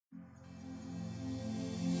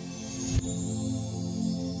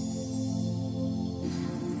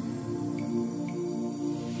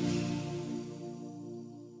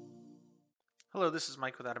Hello, this is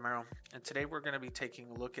Mike with Atomero, and today we're going to be taking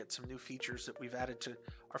a look at some new features that we've added to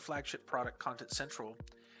our flagship product, Content Central.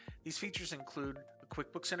 These features include the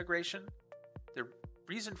QuickBooks integration, the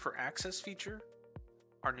reason for access feature,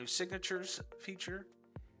 our new signatures feature,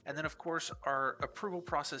 and then of course our approval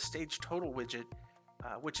process stage total widget,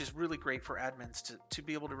 which is really great for admins to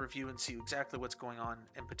be able to review and see exactly what's going on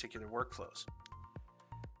in particular workflows.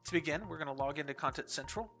 To begin, we're going to log into Content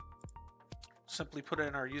Central. Simply put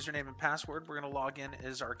in our username and password. We're going to log in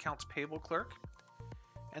as our accounts payable clerk.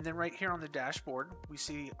 And then right here on the dashboard, we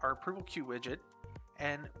see our approval queue widget.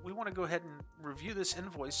 And we want to go ahead and review this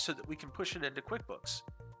invoice so that we can push it into QuickBooks.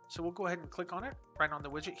 So we'll go ahead and click on it right on the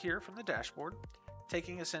widget here from the dashboard,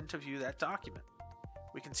 taking us in to view that document.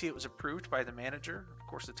 We can see it was approved by the manager, of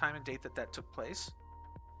course, the time and date that took place.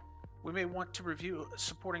 We may want to review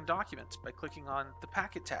supporting documents by clicking on the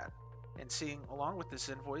Packet tab and seeing along with this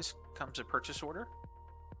invoice comes a purchase order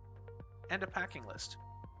and a packing list.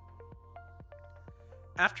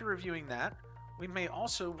 After reviewing that, we may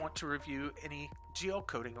also want to review any GL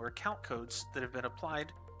coding or account codes that have been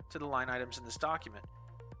applied to the line items in this document.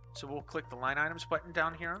 So we'll click the line items button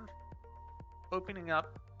down here, opening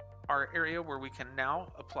up our area where we can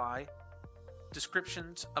now apply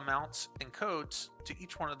descriptions, amounts, and codes to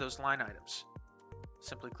each one of those line items.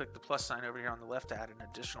 Simply click the plus sign over here on the left to add an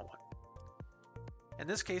additional one. In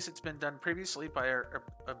this case, it's been done previously by our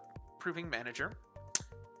approving manager,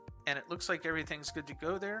 and it looks like everything's good to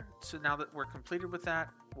go there. So now that we're completed with that,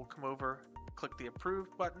 we'll come over, click the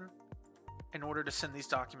Approve button in order to send these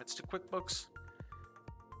documents to QuickBooks.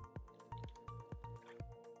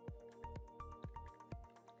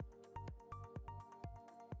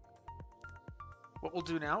 What we'll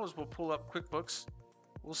do now is we'll pull up QuickBooks.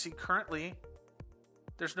 We'll see currently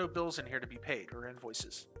there's no bills in here to be paid or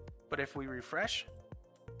invoices. But if we refresh,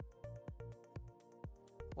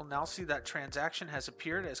 we'll now see that transaction has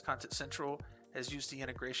appeared as Content Central has used the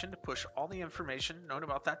integration to push all the information known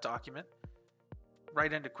about that document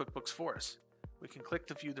right into QuickBooks for us. We can click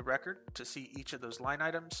to view the record to see each of those line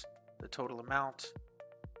items, the total amount,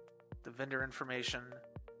 the vendor information,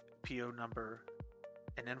 PO number,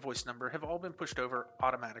 and invoice number have all been pushed over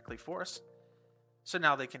automatically for us. So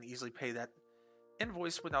now they can easily pay that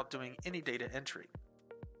invoice without doing any data entry.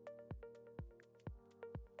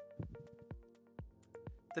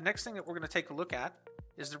 The next thing that we're going to take a look at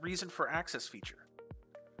is the reason for access feature.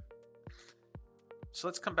 So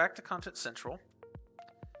let's come back to Content Central.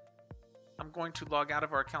 I'm going to log out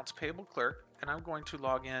of our accounts payable clerk, and I'm going to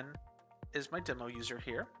log in as my demo user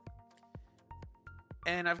here.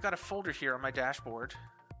 And I've got a folder here on my dashboard,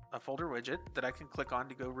 a folder widget that I can click on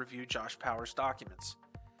to go review Josh Power's documents.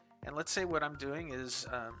 And let's say what I'm doing is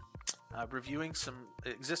reviewing some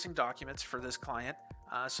existing documents for this client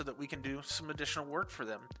so that we can do some additional work for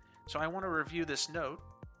them. So I want to review this note,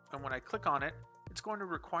 and when I click on it, it's going to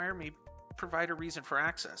require me provide a reason for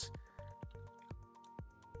access.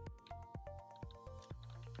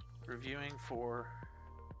 Reviewing for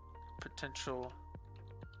potential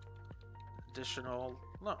additional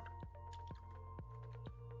loan.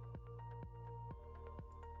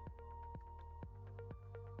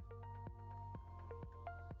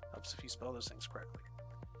 Helps if you spell those things correctly.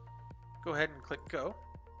 Go ahead and click Go.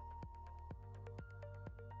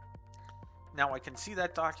 Now I can see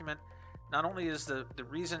that document. Not only is the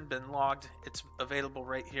reason been logged, it's available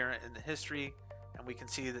right here in the history, and we can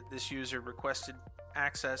see that this user requested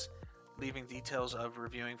access, leaving details of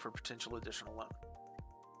reviewing for potential additional loan.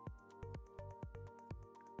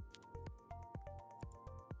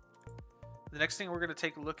 The next thing we're going to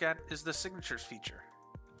take a look at is the signatures feature.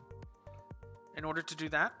 In order to do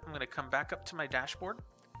that, I'm going to come back up to my dashboard.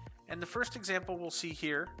 And the first example we'll see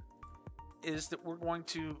here is that we're going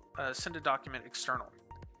to send a document external.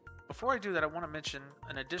 Before I do that, I want to mention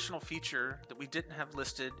an additional feature that we didn't have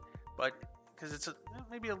listed, but because it's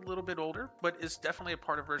maybe a little bit older, but it's definitely a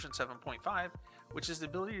part of version 7.5, which is the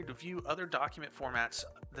ability to view other document formats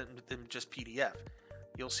than just PDF.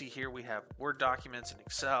 You'll see here we have Word documents and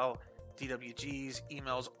Excel, DWGs,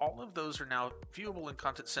 emails. All of those are now viewable in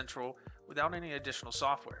Content Central without any additional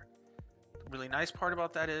software. The really nice part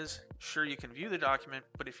about that is, sure, you can view the document,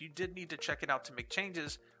 but if you did need to check it out to make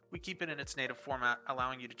changes, we keep it in its native format,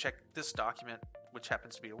 allowing you to check this document, which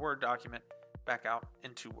happens to be a Word document, back out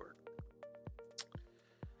into Word.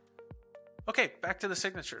 Okay, back to the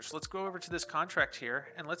signatures. Let's go over to this contract here,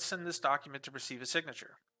 and let's send this document to receive a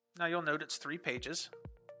signature. Now you'll note it's 3 pages.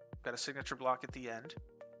 Got a signature block at the end.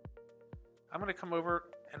 I'm going to come over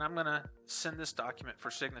and I'm going to send this document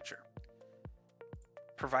for signature.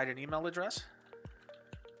 Provide an email address.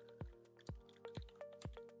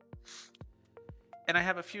 And I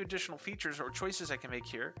have a few additional features or choices I can make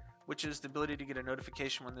here, which is the ability to get a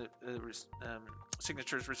notification when the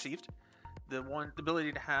signature is received, the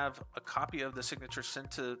ability to have a copy of the signature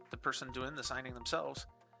sent to the person doing the signing themselves,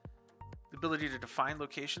 the ability to define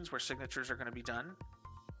locations where signatures are going to be done,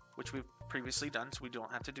 which we've previously done, so we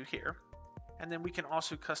don't have to do here. And then we can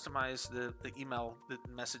also customize the email, the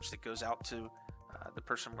message that goes out to the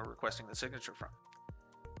person we're requesting the signature from.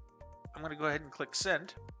 I'm going to go ahead and click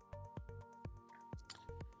send.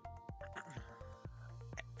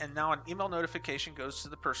 And now an email notification goes to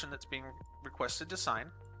the person that's being requested to sign.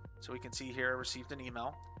 So we can see here I received an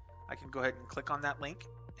email. I can go ahead and click on that link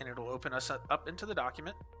and it'll open us up into the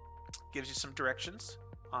document. Gives you some directions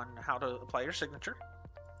on how to apply your signature.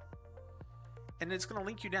 And it's going to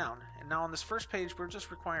link you down. And now on this first page, we're just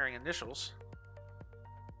requiring initials.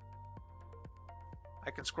 I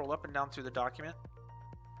can scroll up and down through the document.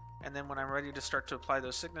 And then when I'm ready to start to apply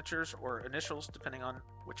those signatures or initials, depending on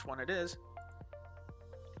which one it is,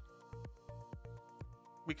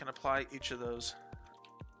 we can apply each of those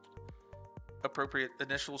appropriate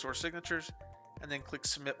initials or signatures and then click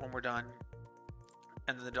submit when we're done.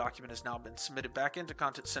 And then the document has now been submitted back into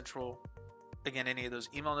Content Central. Again, any of those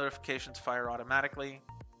email notifications fire automatically,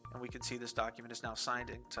 and we can see this document is now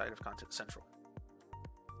signed inside of Content Central.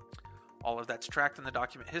 All of that's tracked in the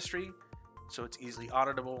document history, so it's easily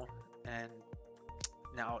auditable, and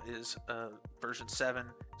now is version 7,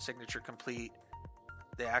 signature complete.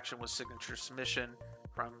 The action was signature submission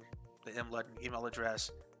from the M. Ludden email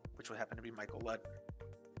address, which would happen to be Michael Ludden.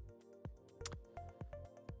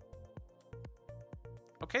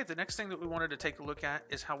 Okay, the next thing that we wanted to take a look at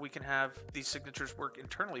is how we can have these signatures work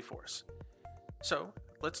internally for us. So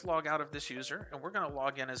let's log out of this user, and we're going to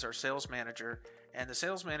log in as our sales manager, and the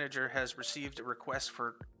sales manager has received a request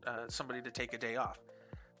for somebody to take a day off.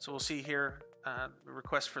 So we'll see here the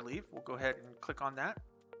request for leave. We'll go ahead and click on that.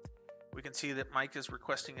 We can see that Mike is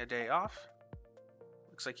requesting a day off.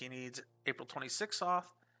 Looks like he needs April 26th off.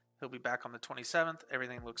 He'll be back on the 27th.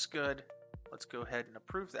 Everything looks good. Let's go ahead and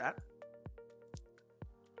approve that.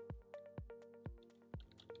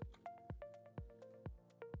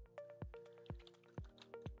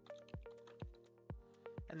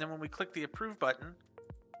 And then when we click the approve button,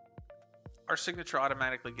 our signature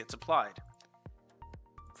automatically gets applied.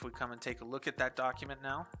 If we come and take a look at that document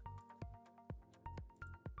now,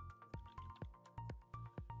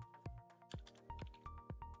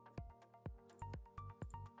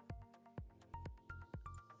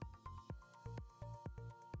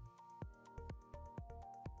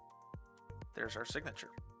 there's our signature.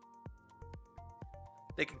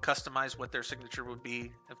 They can customize what their signature would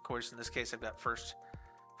be. Of course, in this case, I've got first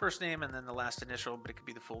name and then the last initial, but it could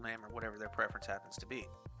be the full name or whatever their preference happens to be.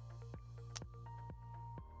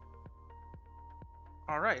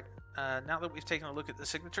 All right, now that we've taken a look at the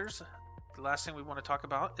signatures, the last thing we want to talk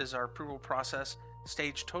about is our approval process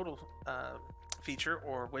stage total feature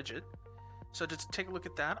or widget. So to take a look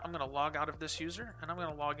at that, I'm going to log out of this user and I'm going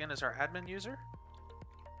to log in as our admin user.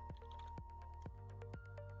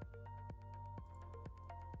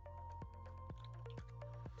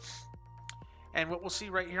 And what we'll see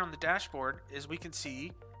right here on the dashboard is we can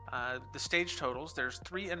see the stage totals. There's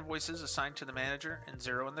 3 invoices assigned to the manager and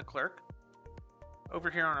 0 in the clerk. Over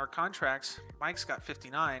here on our contracts, Mike's got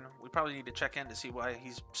 59. We probably need to check in to see why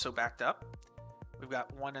he's so backed up. We've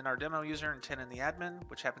got 1 in our demo user and 10 in the admin,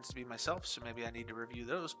 which happens to be myself, so maybe I need to review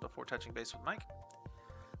those before touching base with Mike.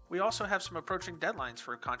 We also have some approaching deadlines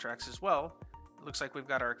for contracts as well. It looks like we've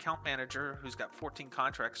got our account manager who's got 14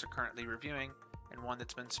 contracts they're currently reviewing, and 1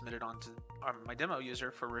 that's been submitted onto my demo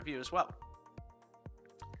user for review as well.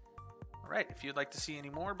 All right, if you'd like to see any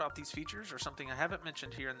more about these features or something I haven't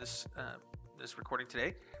mentioned here in this recording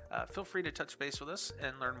today, feel free to touch base with us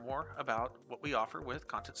and learn more about what we offer with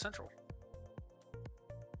Content Central.